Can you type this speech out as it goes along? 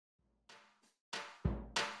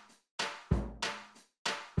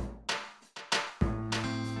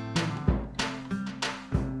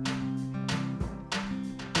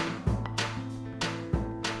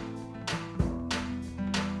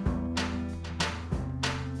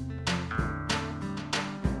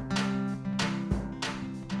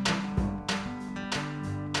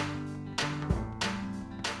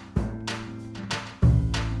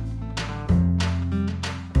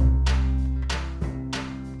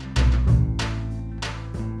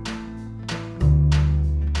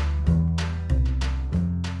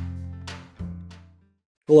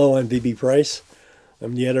Hello, I'm V.B. Price.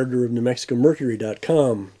 I'm the editor of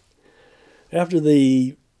NewMexicoMercury.com. After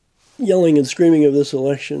the yelling and screaming of this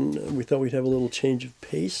election, we thought we'd have a little change of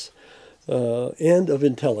pace and of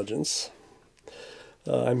intelligence.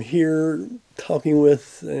 I'm here talking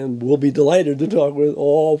with, and will be delighted to talk with,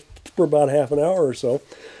 all for about half an hour or so,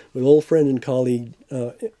 with old friend and colleague,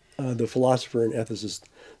 the philosopher and ethicist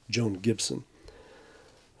Joan Gibson.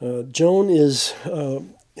 Joan has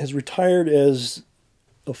retired as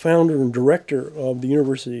a founder and director of the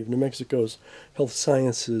University of New Mexico's Health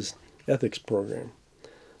Sciences Ethics Program.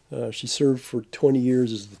 She served for 20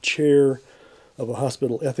 years as the chair of a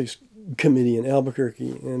hospital ethics committee in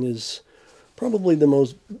Albuquerque and is probably the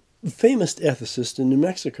most famous ethicist in New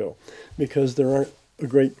Mexico because there aren't a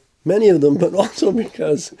great many of them, but also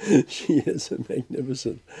because she is a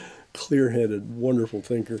magnificent, clear-headed, wonderful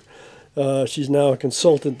thinker. She's now a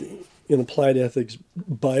consultant in applied ethics,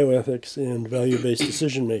 bioethics, and value-based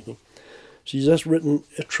decision-making. She's just written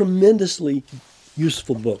a tremendously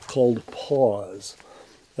useful book called Pause,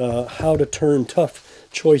 How to Turn Tough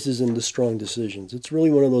Choices into Strong Decisions. It's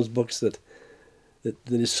really one of those books that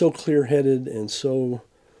is so clear-headed and so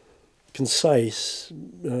concise,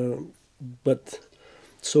 but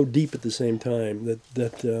so deep at the same time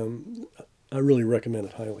that I really recommend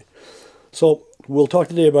it highly. So we'll talk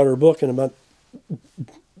today about her book and about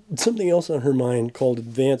something else on her mind called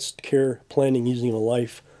advanced care planning using a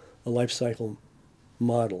life cycle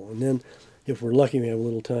model. And then, if we're lucky, we have a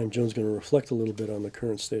little time, Joan's going to reflect a little bit on the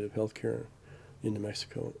current state of healthcare in New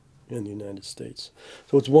Mexico and the United States.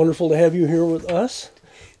 So it's wonderful to have you here with us.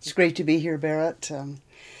 It's great to be here, Barrett.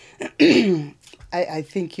 I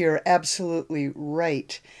think you're absolutely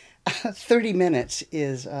right. 30 minutes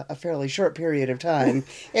is a fairly short period of time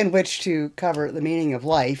in which to cover the meaning of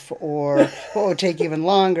life, or what would take even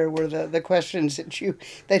longer were the questions that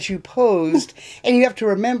you posed. And you have to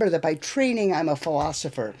remember that by training, I'm a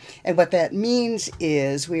philosopher. And what that means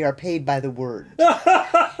is we are paid by the word.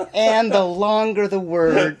 And the longer the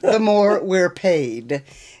word, the more we're paid.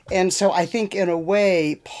 And so I think, in a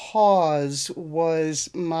way, Pause was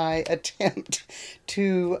my attempt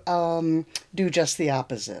to do just the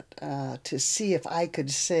opposite, to see if I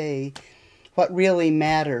could say what really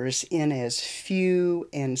matters in as few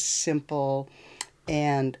and simple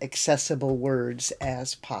and accessible words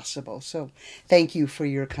as possible. So thank you for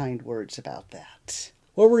your kind words about that.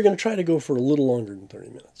 Well, we're going to try to go for a little longer than 30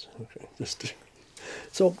 minutes. Okay.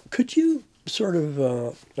 So could you sort of,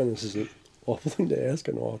 and this is an awful thing to ask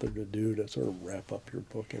an author to do, to sort of wrap up your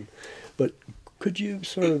book, but could you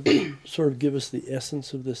sort of give us the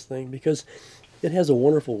essence of this thing? Because it has a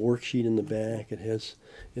wonderful worksheet in the back. It has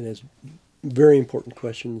very important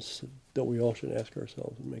questions that we all should ask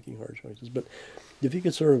ourselves in making hard choices. But if you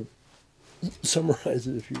could sort of summarize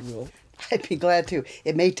it, if you will. I'd be glad to.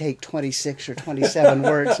 It may take 26 or 27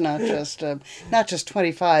 words, not just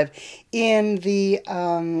 25. In the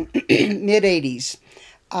mid-'80s,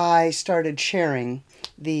 I started chairing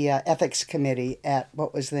the ethics committee at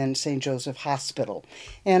what was then St. Joseph Hospital.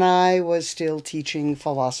 And I was still teaching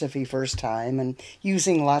philosophy first time and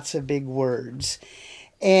using lots of big words.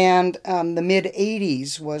 And the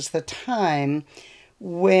mid-'80s was the time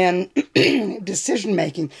when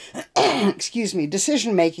decision-making in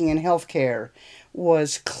healthcare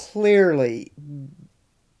was clearly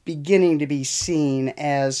beginning to be seen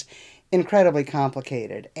as incredibly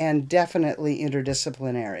complicated and definitely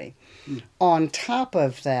interdisciplinary. On top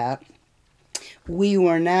of that, we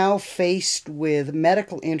were now faced with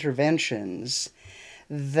medical interventions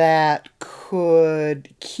that could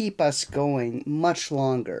keep us going much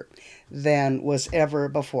longer than was ever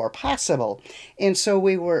before possible. And so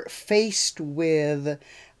we were faced with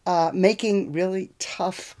making really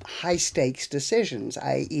tough, high-stakes decisions,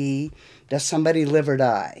 i.e., does somebody live or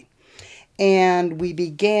die? And we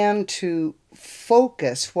began to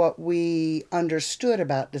focus what we understood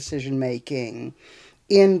about decision-making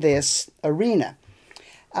in this arena.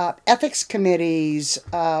 Ethics committees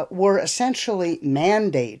were essentially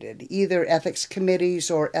mandated, either ethics committees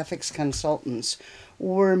or ethics consultants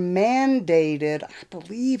were mandated, I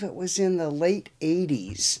believe it was in the late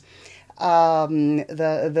 80s.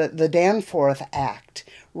 The Danforth Act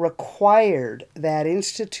required that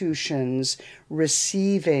institutions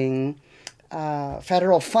receiving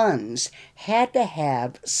federal funds had to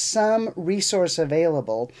have some resource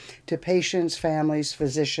available to patients, families,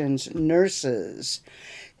 physicians, nurses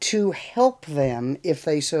to help them, if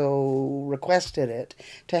they so requested it,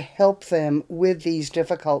 to help them with these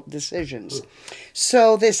difficult decisions.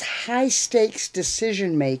 So this high-stakes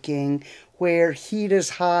decision-making where heat is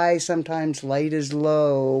high, sometimes light is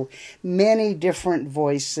low, many different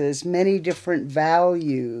voices, many different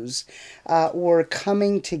values were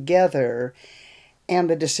coming together, and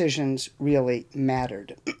the decisions really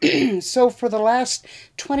mattered. So for the last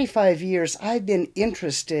 25 years, I've been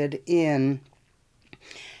interested in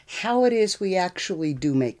how it is we actually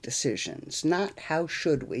do make decisions. Not how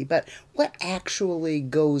should we, but what actually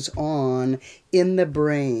goes on in the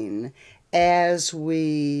brain as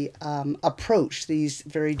we approach these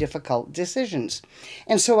very difficult decisions.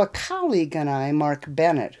 And so a colleague and I, Mark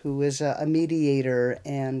Bennett, who is a mediator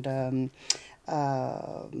and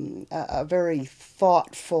a very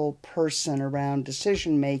thoughtful person around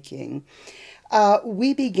decision making,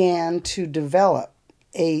 we began to develop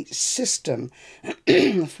a system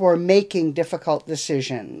for making difficult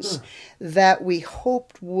decisions that we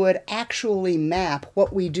hoped would actually map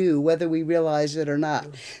what we do, whether we realize it or not.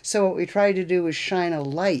 So what we try to do is shine a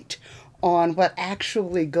light on what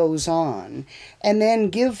actually goes on, and then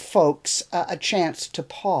give folks a chance to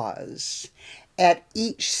pause at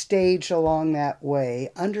each stage along that way,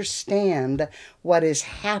 understand what is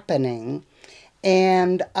happening,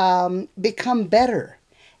 and become better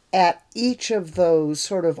at each of those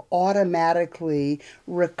sort of automatically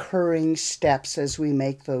recurring steps as we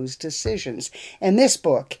make those decisions. And this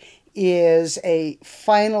book is a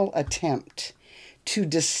final attempt to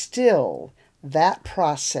distill that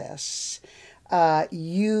process,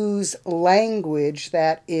 use language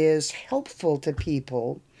that is helpful to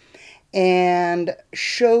people, and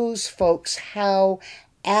shows folks how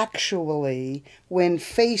actually, when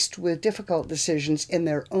faced with difficult decisions in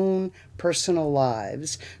their own personal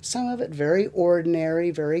lives, some of it very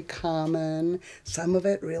ordinary, very common, some of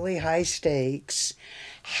it really high stakes,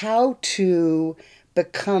 how to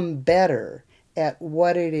become better at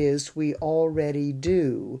what it is we already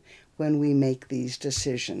do when we make these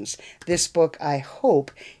decisions. This book, I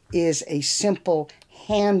hope, is a simple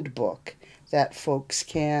handbook that folks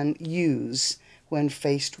can use when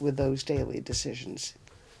faced with those daily decisions.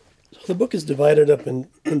 So the book is divided up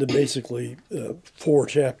into basically 4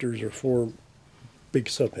 chapters or 4 big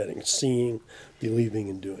subheadings: seeing, believing,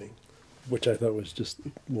 and doing, which I thought was just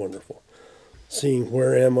wonderful. Seeing,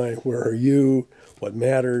 where am I, where are you, what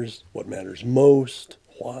matters most,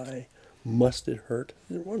 why, must it hurt?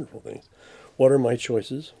 These are wonderful things. What are my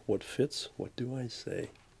choices? What fits? What do I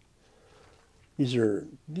say? These are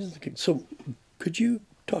so. Could you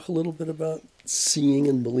talk a little bit about seeing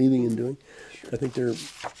and believing and doing? I think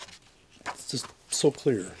it's just so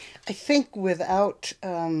clear. I think without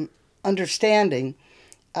understanding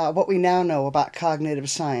what we now know about cognitive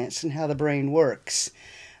science and how the brain works,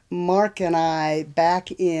 Mark and I,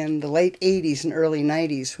 back in the late 80s and early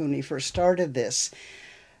 90s when we first started this,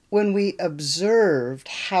 when we observed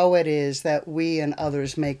how it is that we and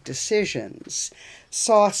others make decisions,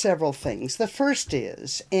 saw several things. The first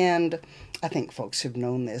is, and I think folks have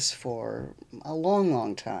known this for a long,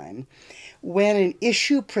 long time, when an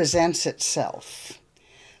issue presents itself,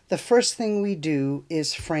 the first thing we do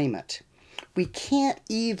is frame it. We can't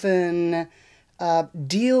even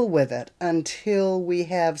deal with it until we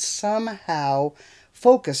have somehow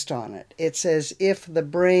focused on it. It's as if the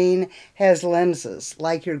brain has lenses,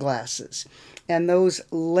 like your glasses, and those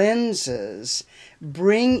lenses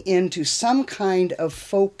bring into some kind of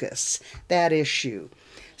focus that issue.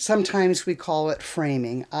 Sometimes we call it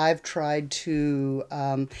framing. I've tried to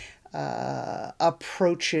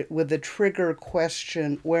approach it with the trigger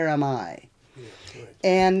question, where am I? Yeah, right.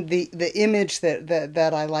 And the image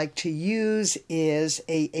that I like to use is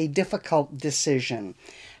a difficult decision.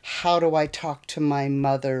 How do I talk to my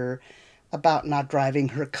mother about not driving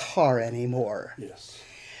her car anymore? Yes.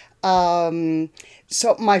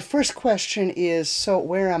 So my first question is, so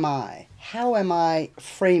where am I? How am I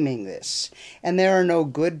framing this? And there are no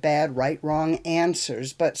good, bad, right, wrong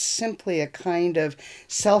answers, but simply a kind of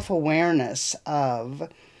self-awareness of,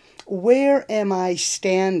 where am I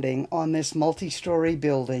standing on this multi-story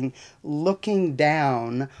building looking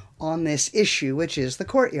down on this issue, which is the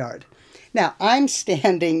courtyard? Now, I'm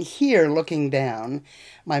standing here looking down.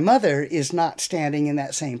 My mother is not standing in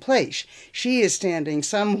that same place. She is standing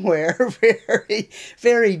somewhere very,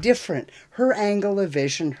 very different. Her angle of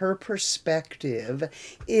vision, her perspective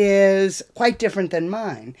is quite different than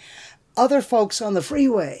mine. Other folks on the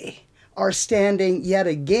freeway are standing yet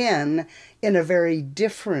again in a very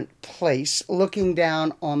different place looking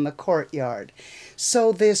down on the courtyard.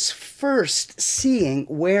 So this first seeing,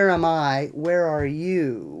 where am I, where are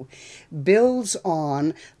you, builds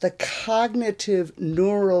on the cognitive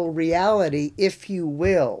neural reality, if you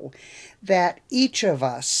will, that each of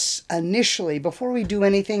us initially, before we do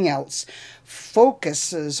anything else,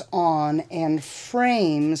 focuses on and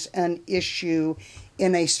frames an issue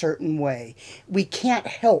in a certain way. We can't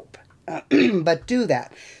help but do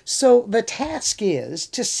that. So the task is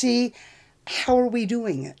to see, how are we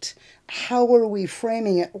doing it? How are we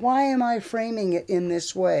framing it? Why am I framing it in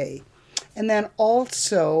this way? And then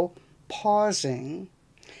also pausing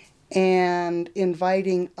and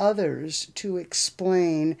inviting others to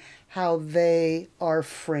explain how they are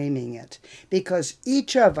framing it. Because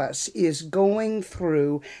each of us is going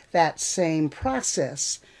through that same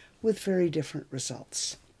process with very different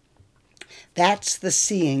results. That's the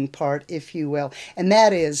seeing part, if you will. And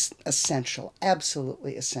that is essential,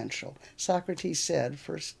 absolutely essential. Socrates said,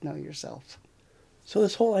 first know yourself. So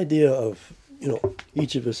this whole idea of,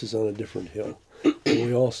 each of us is on a different hill. And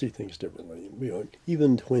we all see things differently.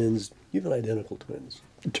 Even twins, even identical twins,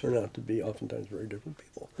 turn out to be oftentimes very different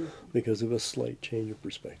people because of a slight change of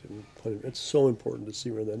perspective. It's so important to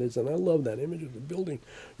see where that is. And I love that image of the building.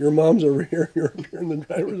 Your mom's over here, you're up here, and the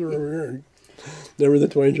drivers are over here. Never the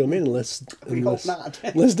twain shall meet unless we hope not.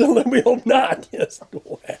 We hope not. Yes,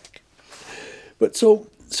 whack. But so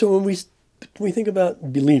when we think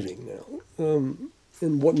about believing now,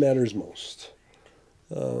 and what matters most,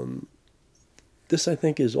 this I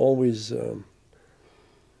think is always the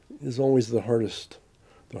hardest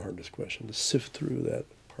question, to sift through that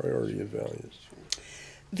priority of values.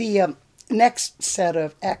 The next set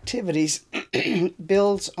of activities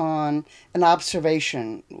builds on an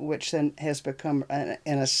observation, which then has become an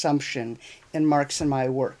assumption in Mark's and my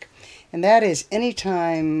work. And that is,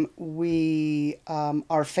 anytime we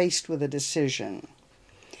are faced with a decision,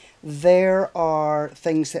 there are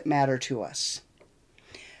things that matter to us.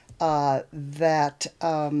 When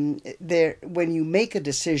you make a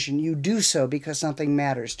decision, you do so because something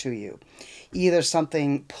matters to you. Either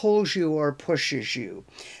something pulls you or pushes you.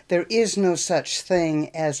 There is no such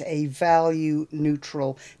thing as a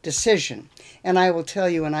value-neutral decision. And I will tell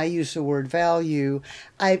you, when I use the word value,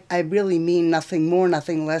 I really mean nothing more,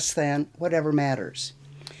 nothing less than whatever matters.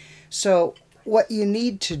 So what you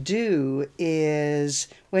need to do is,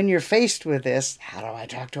 when you're faced with this, how do I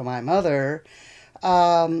talk to my mother?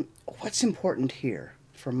 What's important here?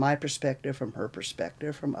 From my perspective, from her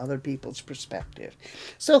perspective, from other people's perspective.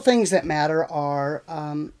 So things that matter are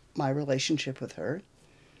my relationship with her,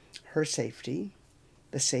 her safety,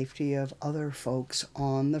 the safety of other folks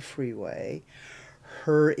on the freeway,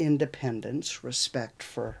 her independence, respect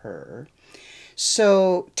for her.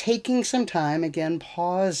 So taking some time, again,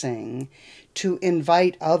 pausing to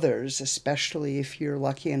invite others, especially if you're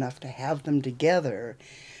lucky enough to have them together,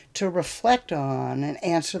 to reflect on and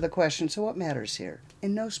answer the question, so what matters here?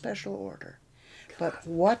 In no special order. But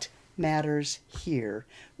what matters here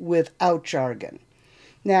without jargon?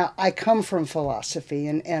 Now, I come from philosophy,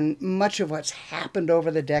 and much of what's happened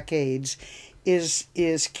over the decades is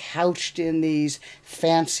couched in these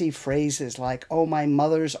fancy phrases like, oh, my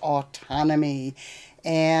mother's autonomy,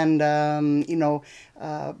 and,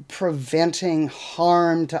 preventing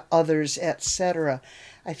harm to others, etc.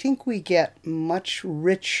 I think we get much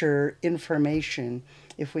richer information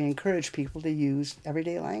if we encourage people to use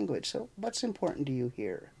everyday language. So what's important to you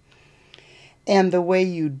here? And the way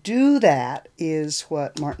you do that is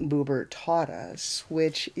what Martin Buber taught us,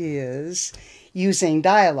 which is using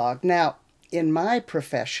dialogue. Now, in my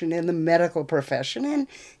profession, in the medical profession, and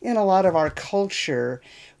in a lot of our culture,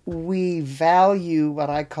 we value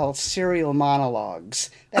what I call serial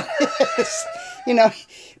monologues. That is,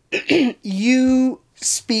 you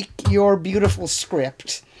speak your beautiful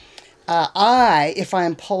script. If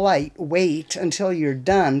I'm polite, wait until you're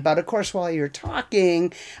done. But of course, while you're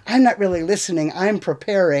talking, I'm not really listening. I'm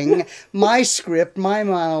preparing my script, my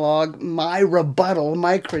monologue, my rebuttal,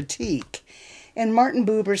 my critique. And Martin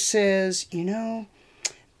Buber says,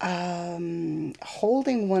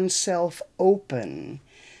 holding oneself open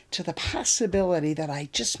to the possibility that I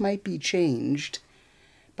just might be changed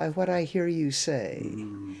by what I hear you say.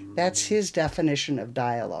 That's his definition of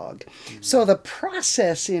dialogue. So the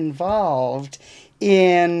process involved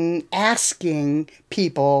in asking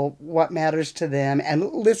people what matters to them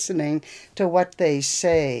and listening to what they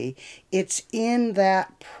say, it's in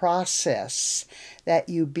that process that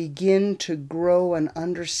you begin to grow an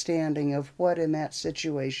understanding of what in that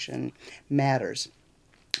situation matters.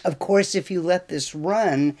 Of course, if you let this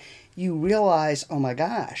run, you realize, oh my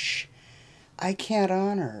gosh, I can't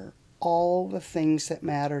honor all the things that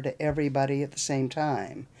matter to everybody at the same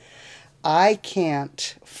time. I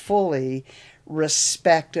can't fully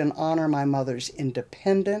respect and honor my mother's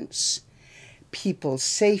independence, people's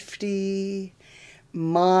safety,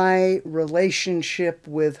 my relationship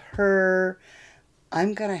with her.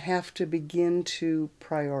 I'm going to have to begin to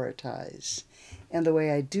prioritize. And the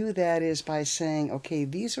way I do that is by saying, okay,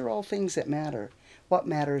 these are all things that matter. What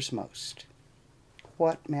matters most?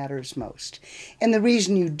 What matters most? And the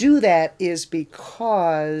reason you do that is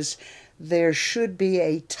because there should be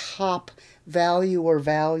a top value or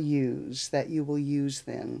values that you will use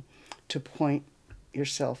then to point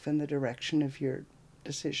yourself in the direction of your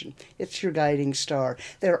decision. It's your guiding star.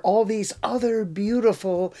 There are all these other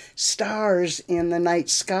beautiful stars in the night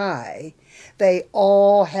sky. They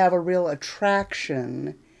all have a real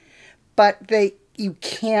attraction, but you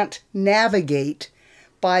can't navigate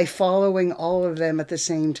by following all of them at the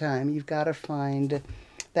same time. You've got to find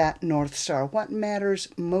that North Star. What matters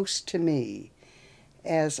most to me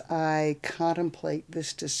as I contemplate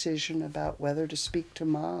this decision about whether to speak to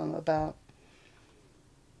Mom about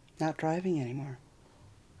not driving anymore?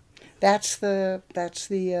 That's the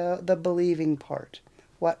believing part.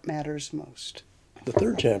 What matters most? The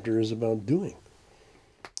third chapter is about doing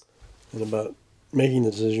and about making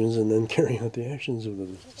the decisions and then carrying out the actions of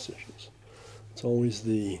those decisions. It's always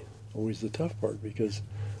the tough part, because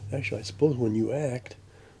actually I suppose when you act,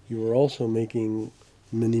 you are also making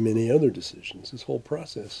many other decisions. This whole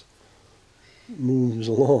process moves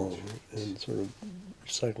along and sort of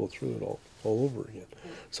cycle through it all over again.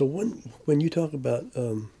 So when you talk about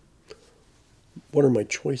what are my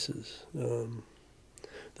choices,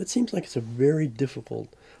 that seems like it's a very difficult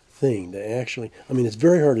thing to actually, I mean, it's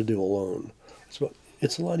very hard to do alone.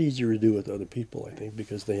 It's a lot easier to do with other people, I think,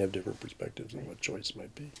 because they have different perspectives of what choice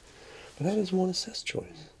might be. But how does one assess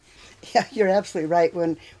choice? Yeah, you're absolutely right.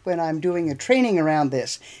 When I'm doing a training around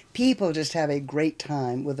this, people just have a great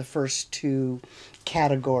time with the first two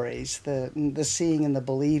categories, the seeing and the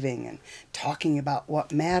believing, and talking about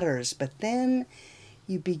what matters. But then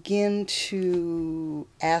you begin to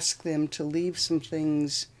ask them to leave some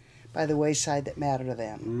things by the wayside that matter to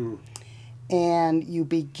them. And you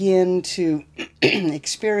begin to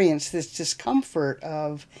experience this discomfort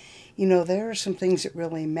of, there are some things that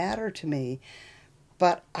really matter to me,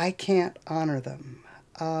 but I can't honor them.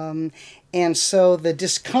 And so the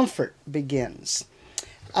discomfort begins.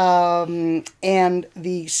 And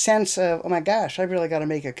the sense of, oh my gosh, I've really got to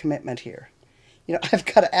make a commitment here. I've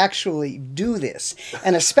got to actually do this.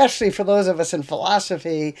 And especially for those of us in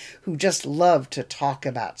philosophy who just love to talk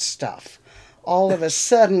about stuff. All of a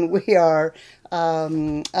sudden we are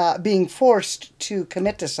being forced to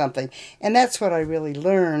commit to something. And that's what I really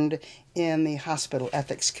learned in the hospital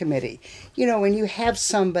ethics committee. When you have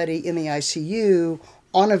somebody in the ICU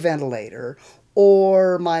on a ventilator,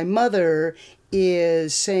 or my mother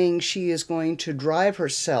is saying she is going to drive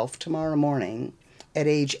herself tomorrow morning at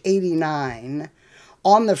age 89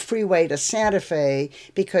 on the freeway to Santa Fe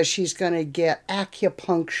because she's going to get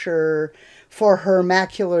acupuncture for her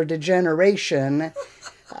macular degeneration,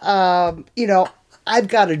 I've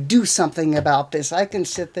got to do something about this. I can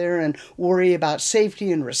sit there and worry about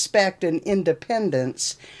safety and respect and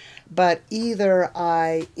independence, but either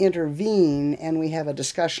I intervene and we have a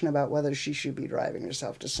discussion about whether she should be driving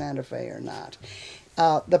herself to Santa Fe or not.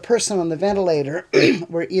 The person on the ventilator,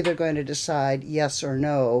 we're either going to decide yes or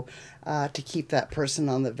no to keep that person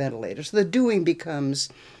on the ventilator. So the doing becomes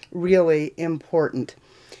really important.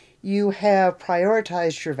 You have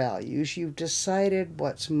prioritized your values. You've decided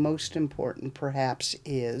what's most important, perhaps,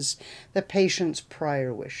 is the patient's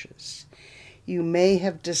prior wishes. You may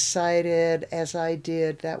have decided, as I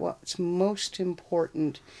did, that what's most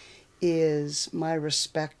important is my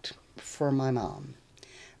respect for my mom,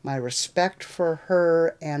 my respect for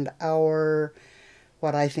her and our,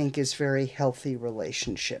 what I think is very healthy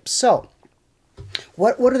relationship. So,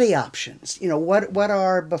 what are the options? What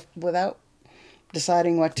are, without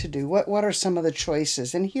deciding what to do, what are some of the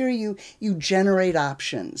choices? And here you generate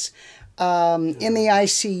options. In the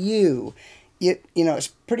ICU, it's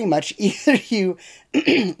pretty much either you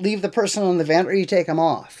leave the person on the vent or you take them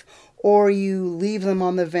off, or you leave them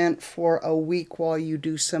on the vent for a week while you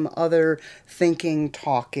do some other thinking,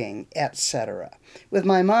 talking, etc. With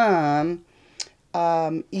my mom,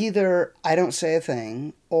 either I don't say a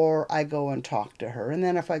thing or I go and talk to her. And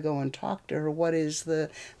then if I go and talk to her, what is the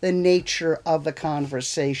nature of the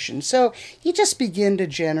conversation? So you just begin to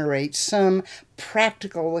generate some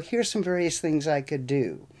practical, well, here's some various things I could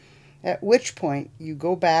do. At which point you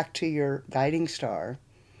go back to your guiding star,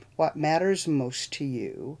 what matters most to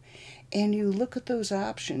you, And you look at those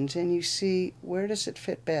options and you see, where does it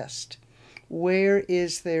fit best? Where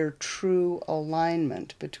is there true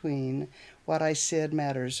alignment between what I said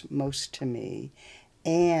matters most to me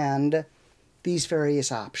and these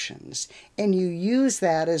various options? And you use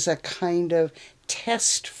that as a kind of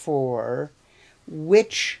test for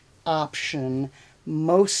which option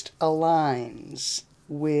most aligns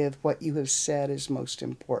with what you have said is most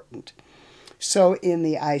important. So in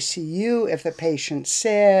the ICU, if the patient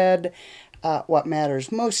said, what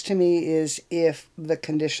matters most to me is if the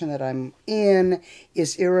condition that I'm in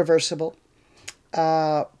is irreversible,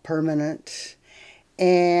 permanent,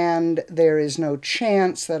 and there is no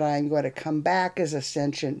chance that I'm going to come back as a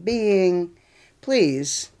sentient being,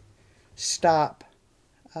 please stop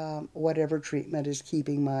whatever treatment is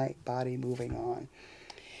keeping my body moving on.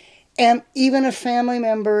 And even if family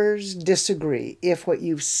members disagree, if what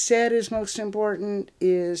you've said is most important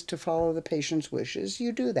is to follow the patient's wishes,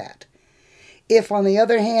 you do that. If, on the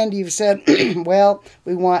other hand, you've said, well,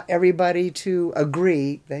 we want everybody to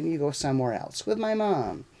agree, then you go somewhere else. With my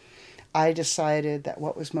mom, I decided that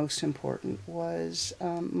what was most important was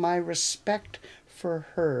my respect for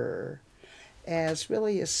her as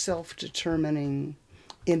really a self-determining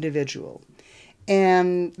individual.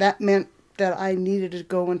 And that meant that I needed to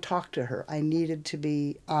go and talk to her. I needed to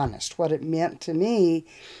be honest. What it meant to me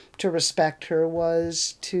to respect her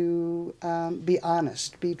was to be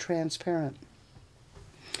honest, be transparent.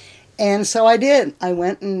 And so I did. I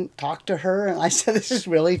went and talked to her, and I said, this is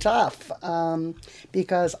really tough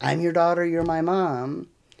because I'm your daughter, you're my mom.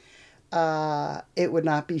 It would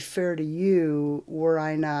not be fair to you were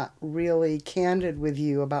I not really candid with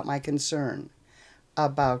you about my concern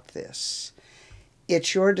about this.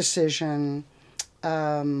 It's your decision.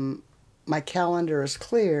 My calendar is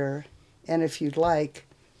clear, and if you'd like,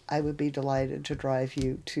 I would be delighted to drive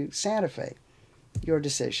you to Santa Fe. Your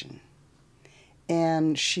decision.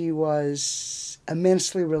 And she was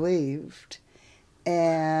immensely relieved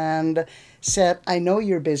and said, I know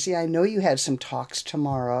you're busy. I know you had some talks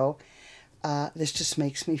tomorrow. This just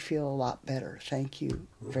makes me feel a lot better. Thank you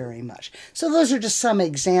very much. So those are just some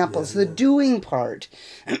examples, the doing part.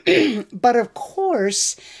 But of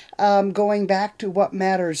course, going back to what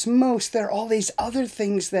matters most, there are all these other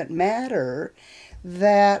things that matter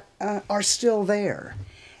that are still there.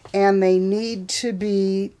 And they need to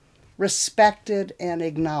be respected and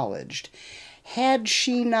acknowledged. Had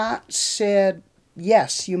she not said,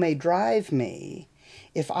 yes, you may drive me,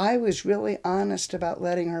 if I was really honest about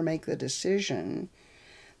letting her make the decision,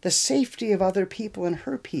 the safety of other people and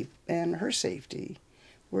her safety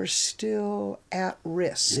were still at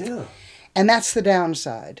risk. Yeah. And that's the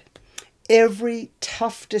downside. Every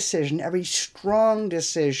tough decision, every strong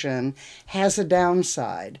decision has a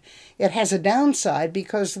downside. It has a downside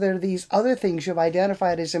because there are these other things you've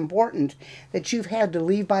identified as important that you've had to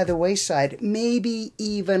leave by the wayside, maybe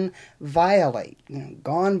even violate,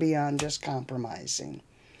 gone beyond just compromising.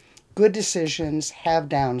 Good decisions have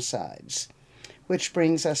downsides, which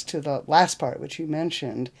brings us to the last part, which you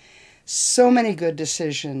mentioned. So many good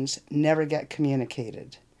decisions never get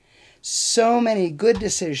communicated. So many good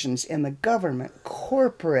decisions in the government,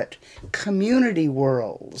 corporate, community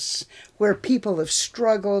worlds where people have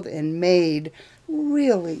struggled and made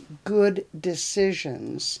really good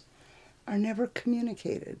decisions are never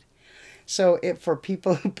communicated. So for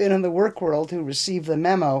people who've been in the work world who receive the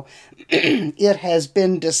memo, it has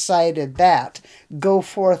been decided that go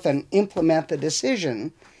forth and implement the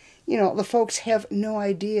decision. The folks have no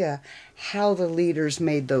idea how the leaders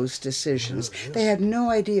made those decisions. They had no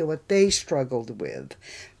idea what they struggled with.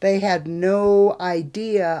 They had no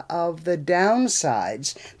idea of the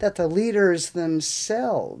downsides that the leaders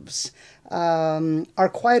themselves are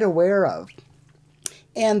quite aware of.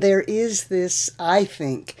 And there is this, I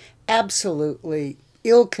think, absolutely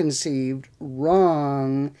ill-conceived,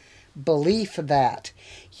 wrong belief that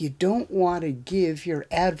you don't want to give your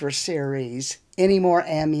adversaries any more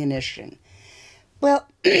ammunition. Well,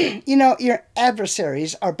 your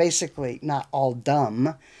adversaries are basically not all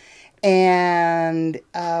dumb. And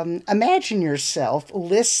imagine yourself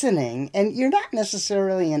listening, and you're not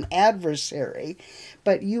necessarily an adversary,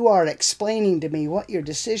 but you are explaining to me what your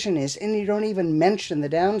decision is, and you don't even mention the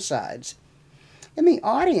downsides. In the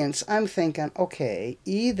audience, I'm thinking, okay,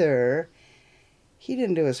 either he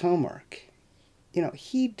didn't do his homework.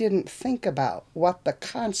 He didn't think about what the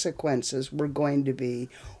consequences were going to be,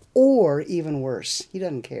 or even worse, he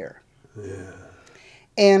doesn't care. Yeah.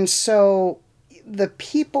 And so the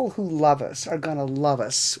people who love us are going to love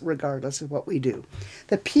us regardless of what we do.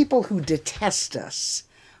 The people who detest us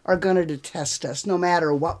are going to detest us no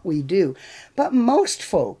matter what we do. But most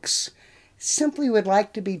folks simply would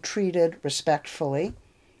like to be treated respectfully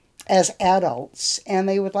as adults, and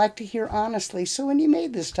they would like to hear honestly, so when you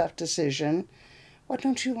made this tough decision, what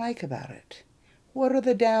don't you like about it? What are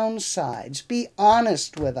the downsides? Be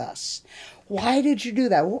honest with us. Why did you do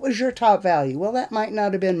that? What was your top value? Well, that might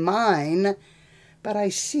not have been mine, but I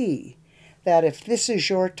see that if this is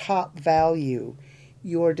your top value,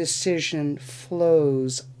 your decision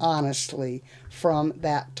flows honestly from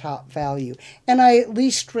that top value. And I at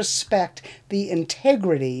least respect the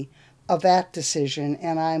integrity of that decision,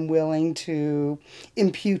 and I'm willing to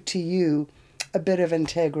impute to you a bit of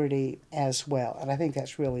integrity as well. And I think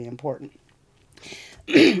that's really important.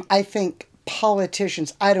 I think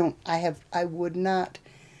politicians, I would not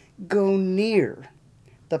go near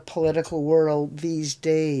the political world these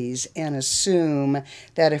days and assume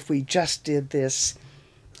that if we just did this,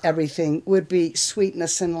 everything would be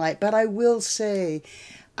sweetness and light. But I will say,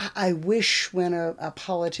 I wish when a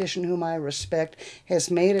politician whom I respect has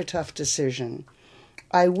made a tough decision,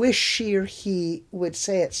 I wish she or he would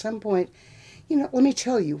say at some point, let me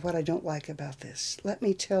tell you what I don't like about this. Let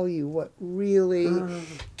me tell you what really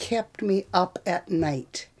kept me up at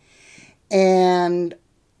night. And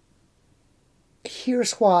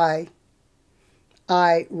here's why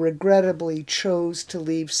I regrettably chose to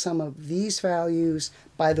leave some of these values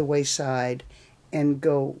by the wayside and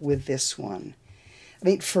go with this one. I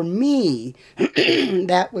mean, for me,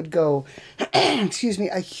 that would go,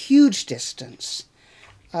 a huge distance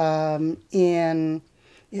in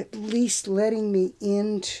at least letting me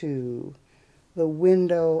into the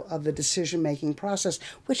window of the decision-making process,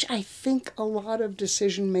 which I think a lot of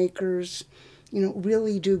decision makers,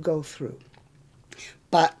 really do go through.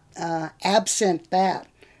 But absent that,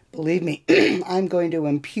 believe me, I'm going to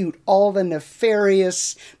impute all the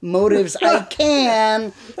nefarious motives I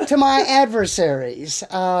can to my adversaries.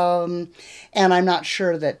 And I'm not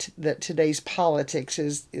sure that today's politics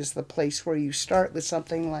is the place where you start with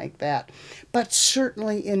something like that. But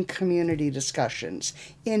certainly in community discussions,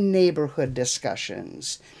 in neighborhood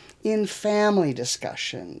discussions, in family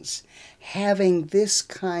discussions, having this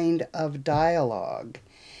kind of dialogue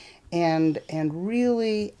and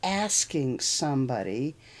really asking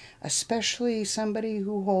somebody, especially somebody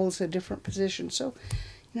who holds a different position. So,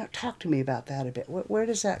 talk to me about that a bit. Where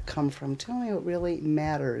does that come from? Tell me what really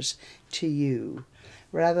matters to you,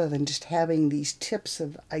 rather than just having these tips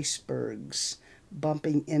of icebergs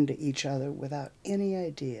bumping into each other without any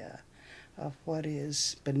idea of what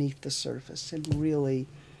is beneath the surface and really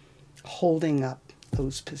holding up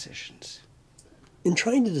those positions. In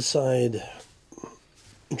trying to decide,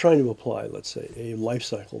 in trying to apply, let's say, a life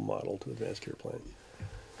cycle model to advanced care planning,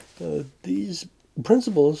 these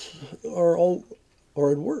principles are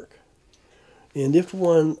at work. And if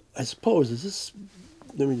one, I suppose,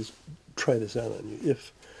 let me just try this out on you.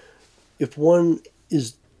 If one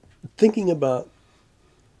is thinking about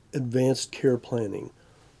advanced care planning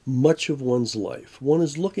much of one's life, one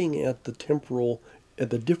is looking at the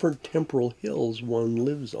different temporal hills one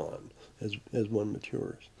lives on as one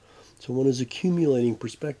matures. So one is accumulating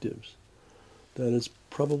perspectives that is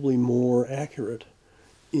probably more accurate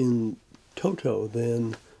in toto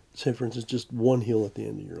than, say, for instance, just one hill at the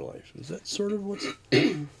end of your life. Is that sort of what's...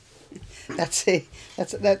 That's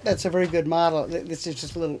a very good model. This is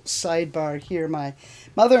just a little sidebar here. My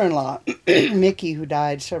mother-in-law, Mickey, who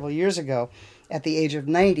died several years ago at the age of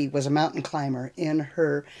 90, was a mountain climber in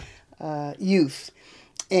her youth.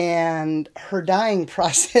 And her dying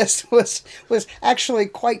process was actually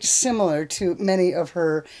quite similar to many of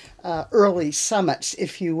her early summits,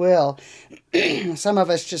 if you will. Some of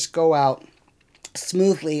us just go out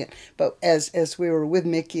smoothly, but as we were with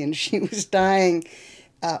Mickey and she was dying,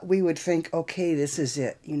 we would think, okay, this is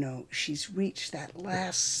it. She's reached that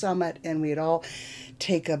last summit, and we'd all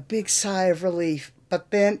take a big sigh of relief. But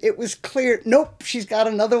then it was clear, nope, she's got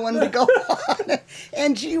another one to go on,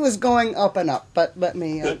 and she was going up and up. But let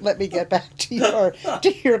me get back to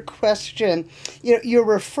your question. You're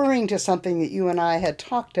referring to something that you and I had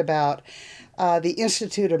talked about. The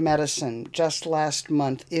Institute of Medicine just last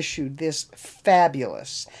month issued this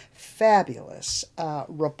fabulous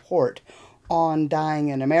report on dying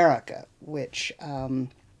in America, which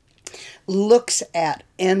looks at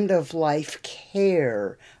end-of-life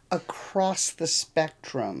care across the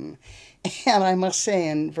spectrum. And I must say,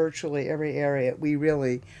 in virtually every area, we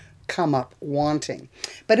really come up wanting.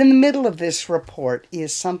 But in the middle of this report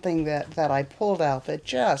is something that I pulled out that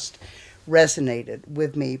just resonated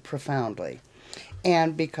with me profoundly.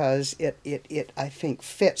 And because it I think,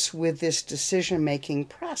 fits with this decision-making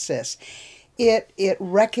process. It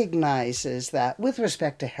recognizes that with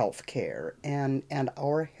respect to health care and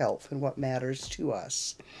our health and what matters to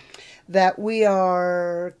us, that we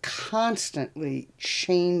are constantly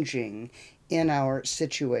changing in our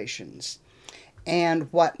situations.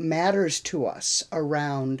 And what matters to us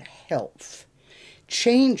around health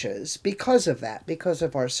changes because of that, because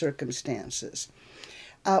of our circumstances.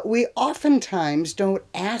 We oftentimes don't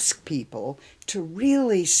ask people to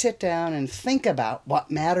really sit down and think about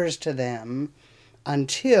what matters to them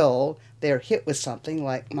until they're hit with something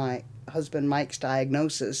like my husband Mike's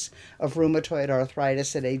diagnosis of rheumatoid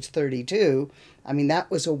arthritis at age 32. I mean,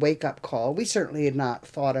 that was a wake-up call. We certainly had not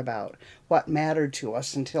thought about what mattered to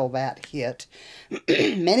us until that hit.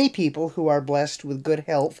 Many people who are blessed with good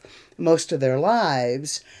health most of their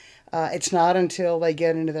lives, it's not until they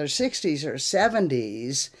get into their 60s or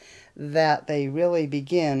 70s that they really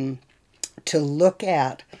begin to look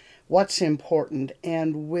at what's important.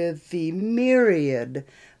 And with the myriad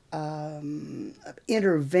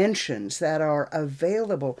interventions that are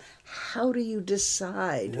available, how do you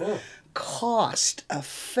decide? Yeah. Cost,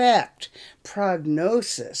 effect,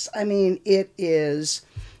 prognosis. I mean, it is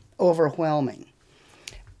overwhelming.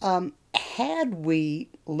 Had we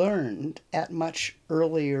learned at much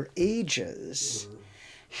earlier ages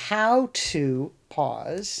how to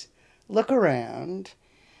pause, look around,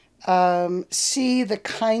 see the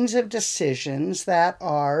kinds of decisions that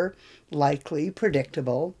are likely,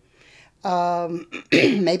 predictable,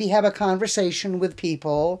 maybe have a conversation with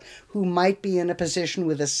people who might be in a position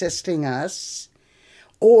with assisting us,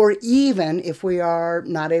 or even if we are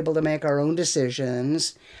not able to make our own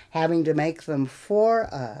decisions, having to make them for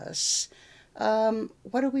us.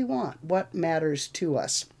 What do we want? What matters to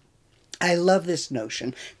us? I love this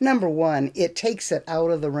notion. Number one, it takes it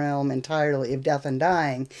out of the realm entirely of death and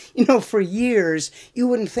dying. You know, for years, you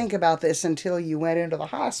wouldn't think about this until you went into the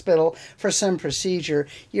hospital for some procedure.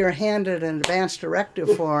 You're handed an advance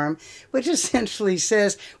directive form, which essentially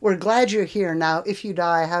says, we're glad you're here. Now, if you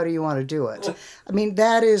die, how do you want to do it? I mean,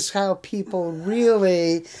 that is how people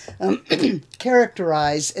really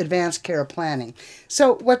characterize advanced care planning.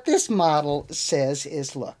 So what this model says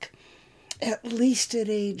is, look, at least at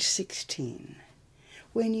age 16,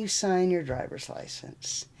 when you sign your driver's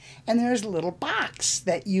license, and there's a little box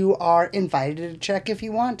that you are invited to check if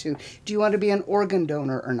you want to. Do you want to be an organ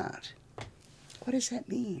donor or not? What does that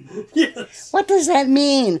mean? Yes. What does that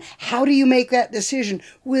mean? How do you make that decision?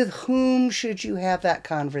 With whom should you have that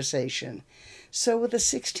conversation? So with a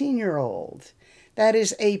 16-year-old, that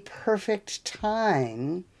is a perfect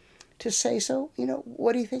time to say, so, you know,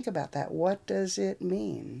 what do you think about that? What does it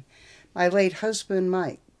mean? My late husband,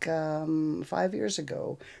 Mike, 5 years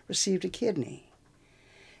ago, received a kidney.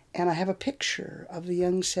 And I have a picture of the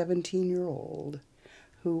young 17-year-old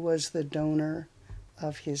who was the donor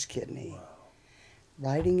of his kidney. Wow.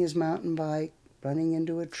 Riding his mountain bike, running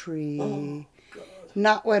into a tree. Oh, God.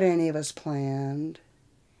 Not what any of us planned,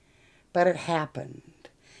 but it happened.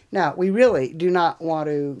 Now, we really do not want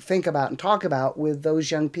to think about and talk about with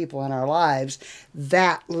those young people in our lives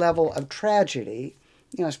that level of tragedy.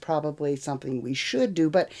 You know, it's probably something we should do,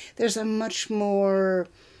 but there's a much more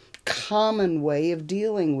common way of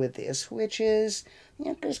dealing with this, which is, you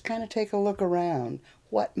know, just kind of take a look around.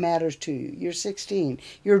 What matters to you? You're 16.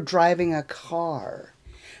 You're driving a car.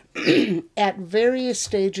 At various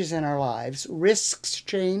stages in our lives, risks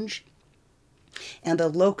change, and the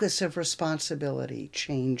locus of responsibility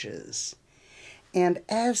changes. And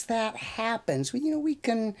as that happens, we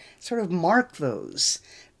can sort of mark those.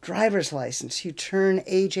 Driver's license, you turn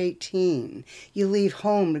age 18, you leave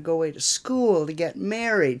home to go away to school, to get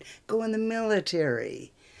married, go in the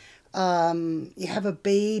military, you have a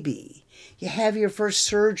baby, you have your first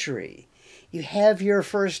surgery, you have your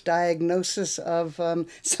first diagnosis of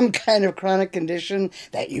some kind of chronic condition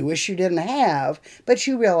that you wish you didn't have, but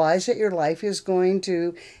you realize that your life is going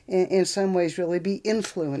to, in some ways, really be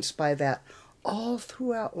influenced by that all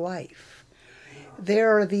throughout life.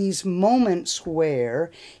 There are these moments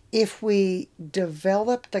where if we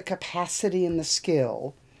develop the capacity and the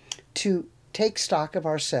skill to take stock of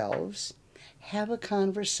ourselves, have a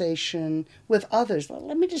conversation with others.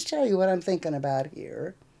 Let me just tell you what I'm thinking about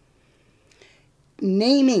here.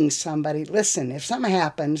 Naming somebody, listen, if something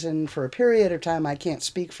happens and for a period of time I can't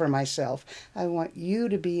speak for myself, I want you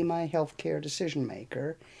to be my healthcare decision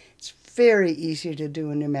maker. It's very easy to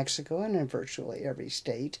do in New Mexico and in virtually every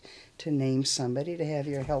state to name somebody to have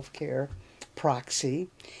your healthcare proxy.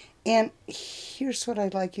 And here's what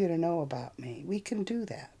I'd like you to know about me. We can do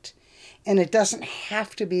that. And it doesn't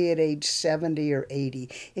have to be at age 70 or 80.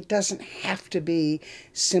 It doesn't have to be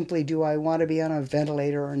simply, do I want to be on a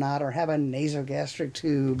ventilator or not, or have a nasogastric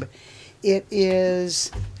tube. It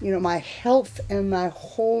is, my health and my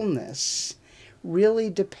wholeness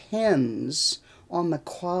really depends on the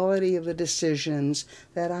quality of the decisions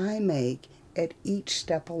that I make at each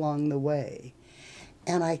step along the way.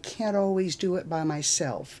 And I can't always do it by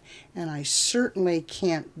myself. And I certainly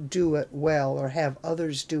can't do it well or have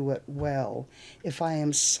others do it well if I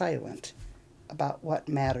am silent about what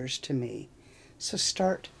matters to me. So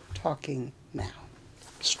start talking now.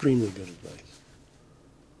 Extremely good advice.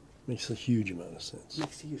 Makes a huge amount of sense.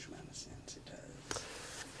 Makes a huge amount of sense. It does.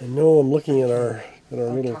 I know I'm looking at our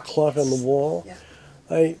little clock on the wall. Yeah.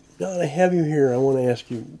 Now that I have you here, I want to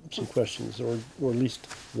ask you some questions, or at least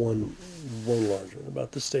one large one,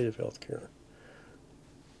 about the state of healthcare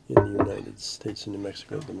in the United States and New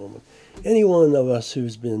Mexico at the moment. Any one of us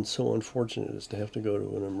who's been so unfortunate as to have to go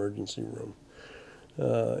to an emergency room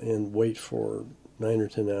and wait for 9 or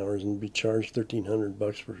 10 hours and be charged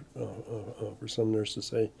 $1,300 for some nurse to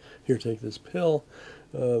say, "Here, take this pill,"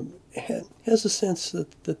 has a sense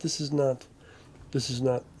that this is not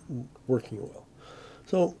working well.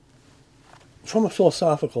 So, from a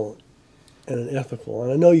philosophical and an ethical,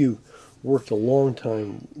 and I know you worked a long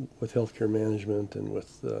time with healthcare management and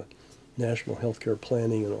with national healthcare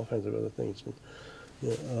planning and all kinds of other things,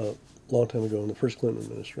 a long time ago in the first Clinton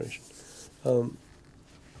administration.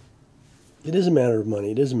 It is a matter of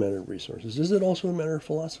money. It is a matter of resources. Is it also a matter of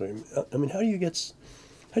philosophy? I mean, how do you get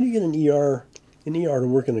an ER to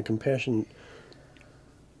work in a compassionate,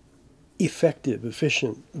 effective,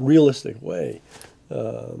 efficient, realistic way?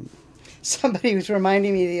 Somebody was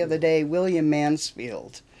reminding me the other day, William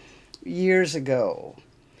Mansfield, years ago,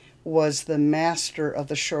 was the master of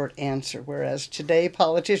the short answer, whereas today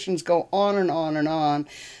politicians go on and on and on.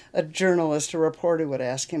 A journalist, a reporter would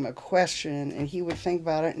ask him a question, and he would think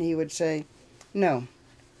about it, and he would say, "No."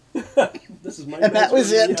 This is my And that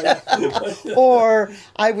was it. Yeah. Or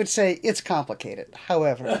I would say, "It's complicated,"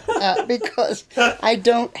 however, because I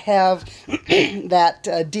don't have that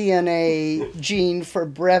DNA gene for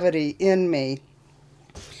brevity in me.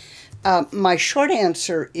 My short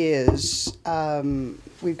answer is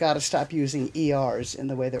we've got to stop using ERs in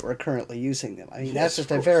the way that we're currently using them. I mean, that's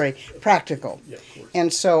just a very practical. Yeah, of course.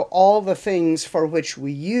 And so all the things for which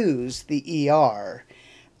we use the ER,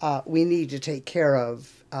 we need to take care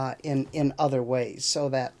of in other ways, so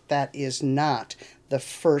that is not the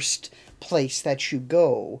first place that you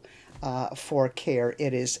go for care.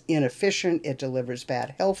 It is inefficient. It delivers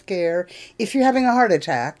bad health care. If you're having a heart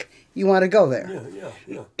attack, you want to go there.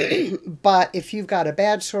 Yeah. But if you've got a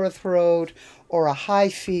bad sore throat or a high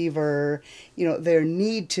fever, there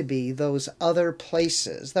need to be those other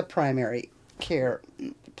places, the primary care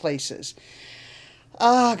places.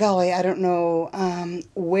 Golly, I don't know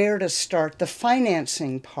where to start. The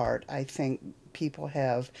financing part, I think people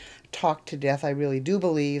have talked to death. I really do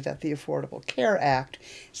believe that the Affordable Care Act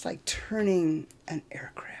is like turning an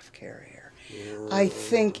aircraft carrier. I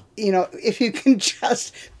think, if you can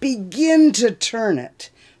just begin to turn it,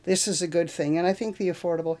 this is a good thing. And I think the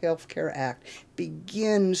Affordable Health Care Act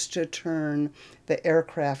begins to turn the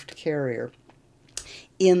aircraft carrier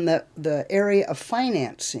in the area of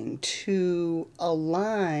financing to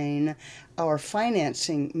align our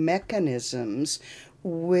financing mechanisms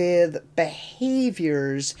with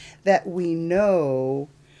behaviors that we know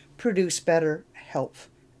produce better health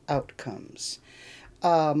outcomes.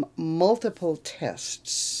 Multiple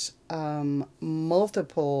tests,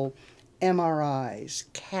 multiple MRIs,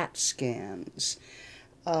 CAT scans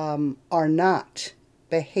are not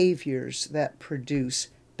behaviors that produce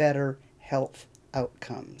better health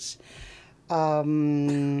outcomes.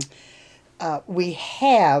 We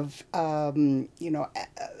have,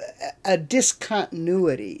 a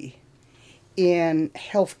discontinuity in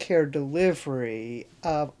healthcare delivery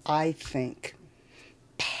of, I think,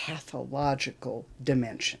 pathological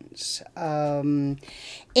dimensions. And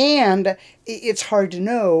it's hard to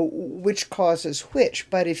know which causes which,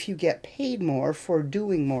 but if you get paid more for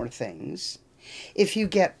doing more things, if you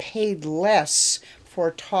get paid less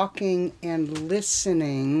for talking and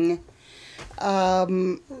listening,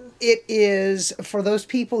 it is for those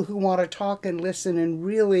people who want to talk and listen and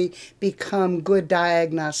really become good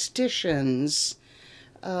diagnosticians.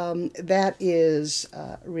 That is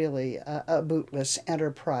really a bootless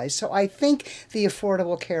enterprise. So I think the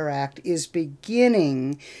Affordable Care Act is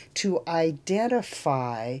beginning to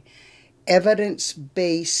identify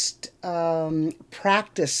evidence-based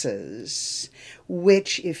practices,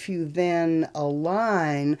 which, if you then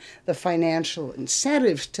align the financial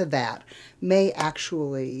incentives to that, may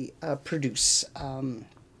actually produce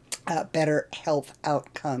better health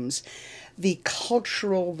outcomes. The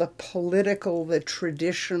cultural, the political, the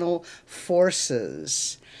traditional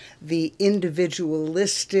forces, the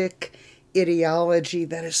individualistic, ideology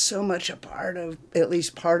that is so much a part of, at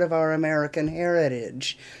least part of our American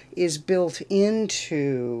heritage, is built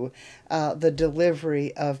into the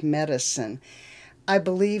delivery of medicine. I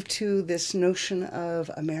believe, too, this notion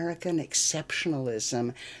of American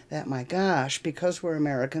exceptionalism, that, my gosh, because we're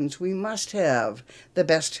Americans, we must have the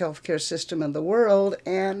best healthcare system in the world,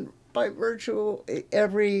 and by virtue of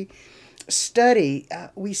every study,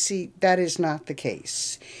 we see that is not the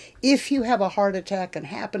case. If you have a heart attack and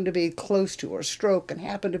happen to be close to, or stroke and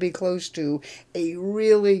happen to be close to a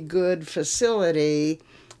really good facility,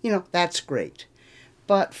 that's great.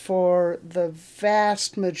 But for the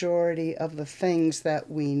vast majority of the things that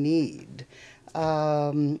we need,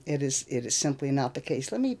 it is simply not the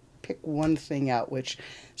case. Let me pick one thing out which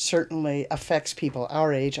certainly affects people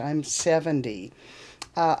our age. I'm 70.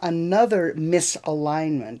 Another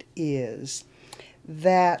misalignment is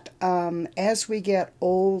that as we get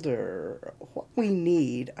older, what we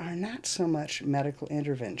need are not so much medical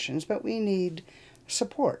interventions, but we need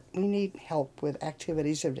support. We need help with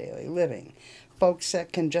activities of daily living. Folks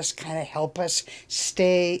that can just kind of help us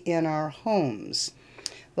stay in our homes.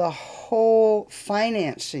 The whole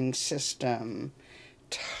financing system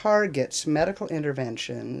targets medical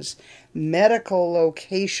interventions, medical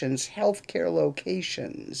locations, healthcare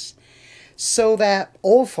locations, so that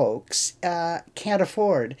old folks can't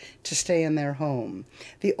afford to stay in their home.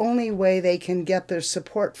 The only way they can get their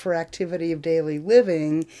support for activity of daily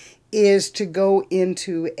living is to go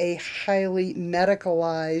into a highly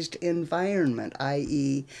medicalized environment,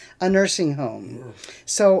 i.e. a nursing home. Yes.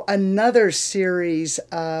 So another series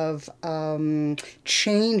of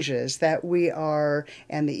changes that we are,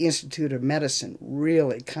 and the Institute of Medicine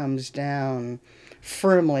really comes down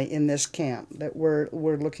firmly in this camp that we're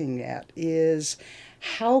looking at, is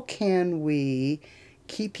how can we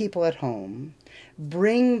keep people at home,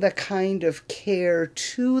 bring the kind of care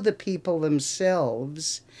to the people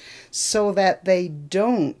themselves so that they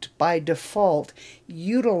don't, by default,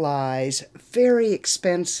 utilize very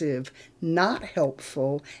expensive, not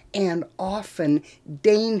helpful, and often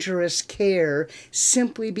dangerous care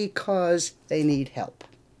simply because they need help.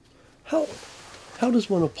 How does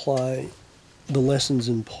one apply the lessons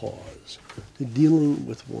in pause to dealing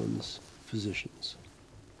with one's physicians?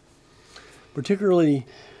 Particularly,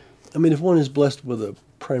 if one is blessed with a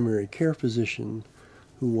primary care physician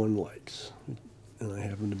who one likes, and I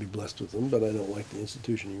happen to be blessed with them, but I don't like the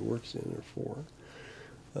institution he works in or for.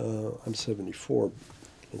 I'm 74,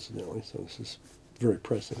 incidentally, so this is very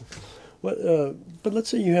pressing. But let's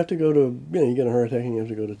say you have to go to, you get a heart attack and you have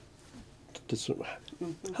to go to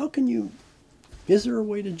how can you, is there a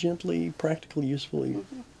way to gently, practically, usefully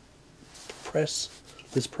press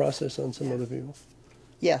this process on some other people?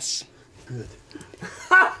 Yes. Good.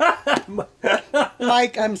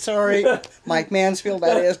 Mike, I'm sorry. Mike Mansfield,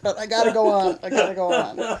 that is, but I gotta go on.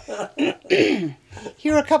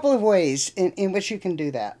 Here are a couple of ways in which you can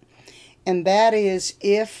do that. And that is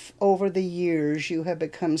if over the years you have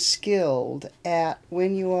become skilled at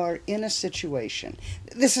when you are in a situation.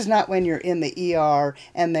 This is not when you're in the ER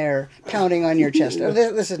and they're pounding on your chest.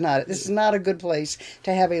 This is not it. This is not a good place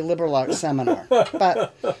to have a liberal arts seminar.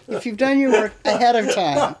 But if you've done your work ahead of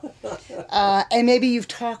time, and maybe you've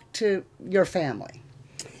talked to your family.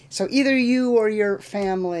 So either you or your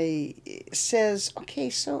family says,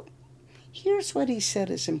 okay, so here's what he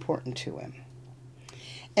said is important to him.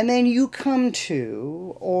 And then you come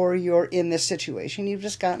to, or you're in this situation, you've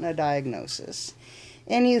just gotten a diagnosis,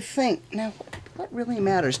 and you think, now, what really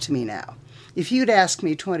matters to me now? If you'd asked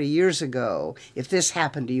me 20 years ago, if this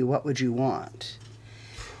happened to you, what would you want?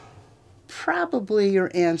 Probably your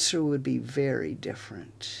answer would be very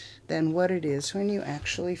different than what it is when you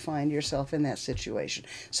actually find yourself in that situation.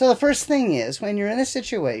 So the first thing is, when you're in a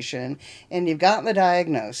situation and you've gotten the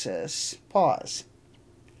diagnosis, pause.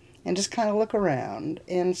 And just kind of look around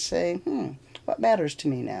and say, what matters to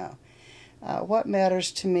me now? What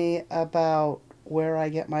matters to me about where I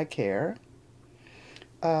get my care?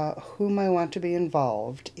 Whom I want to be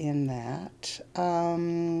involved in that?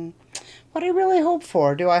 What I really hope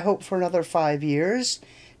for? Do I hope for another 5 years?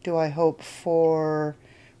 Do I hope for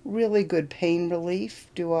really good pain relief?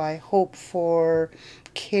 Do I hope for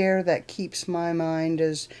care that keeps my mind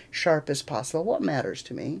as sharp as possible? What matters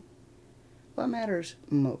to me? What matters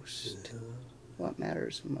most? What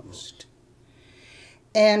matters most?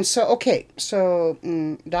 And so, okay, so,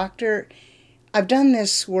 doctor, I've done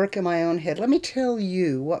this work in my own head. Let me tell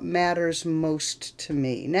you what matters most to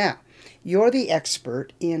me. Now, you're the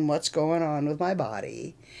expert in what's going on with my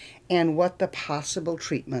body and what the possible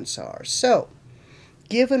treatments are. So,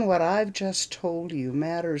 given what I've just told you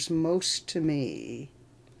matters most to me,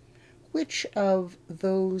 which of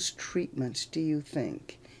those treatments do you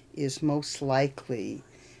think is most likely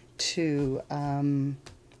to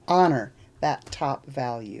honor that top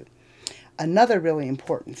value? Another really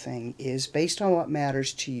important thing is, based on what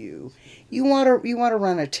matters to you, you want to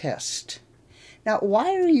run a test. Now,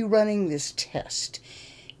 why are you running this test?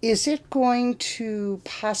 Is it going to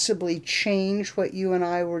possibly change what you and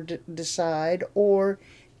I would decide, or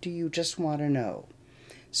do you just want to know?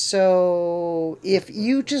 So if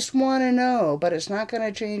you just want to know, but it's not going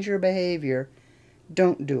to change your behavior,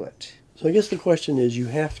 don't do it. So I guess the question is, you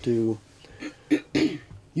have to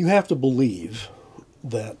believe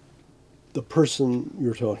that the person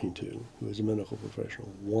you're talking to, who is a medical professional,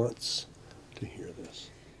 wants to hear this.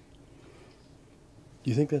 Do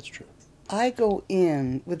you think that's true? I go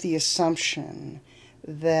in with the assumption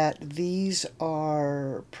that these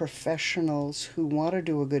are professionals who want to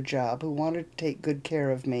do a good job, who want to take good care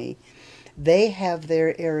of me. They have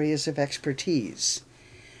their areas of expertise.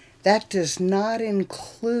 That does not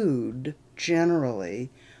include, generally,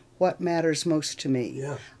 what matters most to me.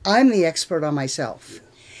 Yeah. I'm the expert on myself.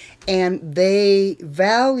 And they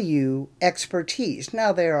value expertise.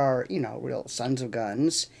 Now, there are, real sons of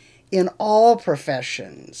guns in all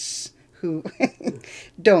professions who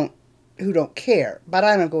don't care. But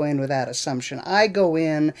I don't go in with that assumption. I go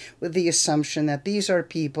in with the assumption that these are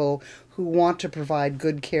people who want to provide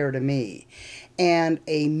good care to me. And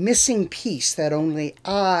a missing piece that only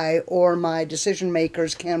I or my decision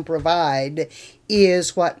makers can provide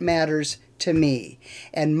is what matters to me.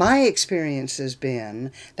 And my experience has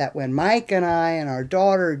been that when Mike and I and our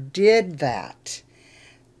daughter did that,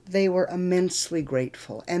 they were immensely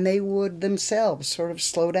grateful, and they would themselves sort of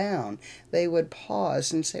slow down. They would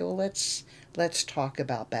pause and say, well, let's talk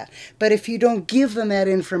about that. But if you don't give them that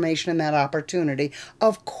information and that opportunity,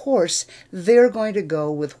 of course, they're going to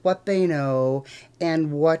go with what they know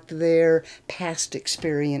and what their past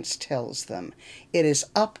experience tells them. It is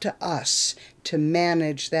up to us to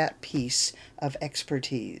manage that piece of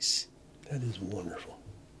expertise. That is wonderful.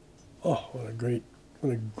 Oh, what a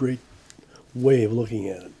great way of looking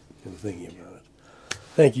at it and thinking about it.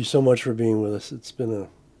 Thank you so much for being with us. It's been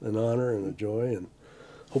an honor and a joy, and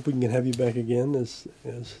hope we can have you back again as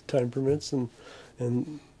time permits and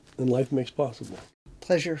life makes possible.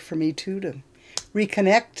 Pleasure for me too to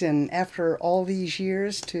reconnect, and after all these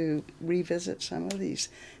years to revisit some of these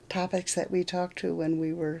topics that we talked to when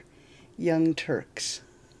we were young Turks.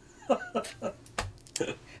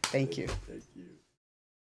 Thank you. Thank you.